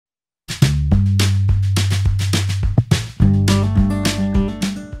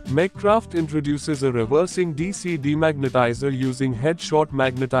Magkraft introduces a reversing DC demagnetizer using headshot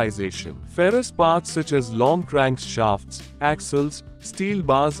magnetization. Ferrous parts such as long crankshafts, axles, steel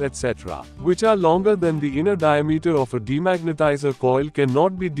bars etc., which are longer than the inner diameter of a demagnetizer coil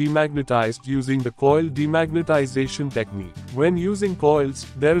cannot be demagnetized using the coil demagnetization technique. When using coils,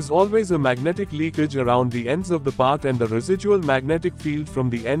 there is always a magnetic leakage around the ends of the part and the residual magnetic field from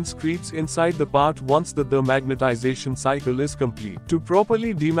the ends creeps inside the part once the demagnetization cycle is complete. To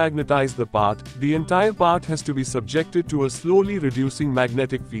properly demagnetize the part, the entire part has to be subjected to a slowly reducing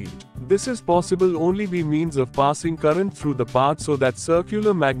magnetic field. This is possible only by means of passing current through the part so that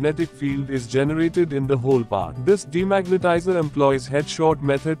circular magnetic field is generated in the whole part. This demagnetizer employs headshot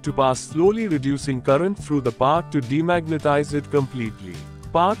method to pass slowly reducing current through the part to demagnetize it completely.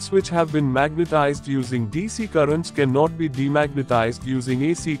 Parts which have been magnetized using DC currents cannot be demagnetized using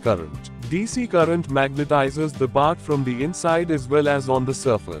AC current. DC current magnetizes the part from the inside as well as on the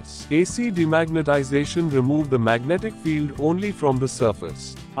surface. AC demagnetization removes the magnetic field only from the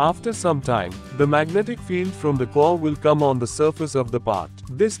surface. After some time, the magnetic field from the core will come on the surface of the part.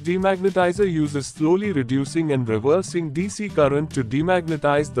 This demagnetizer uses slowly reducing and reversing DC current to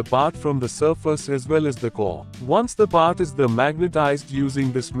demagnetize the part from the surface as well as the core. Once the part is demagnetized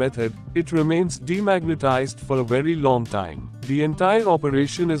using this method, it remains demagnetized for a very long time. The entire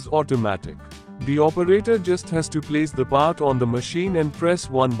operation is automatic. The operator just has to place the part on the machine and press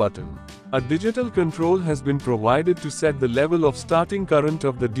one button. A digital control has been provided to set the level of starting current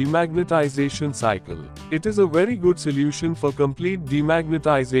of the demagnetization cycle. It is a very good solution for complete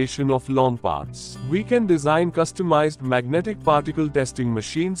demagnetization of long parts. We can design customized magnetic particle testing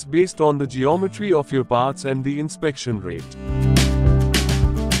machines based on the geometry of your parts and the inspection rate.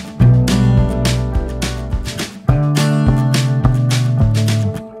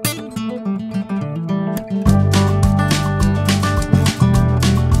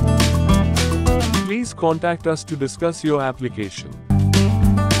 Please contact us to discuss your application.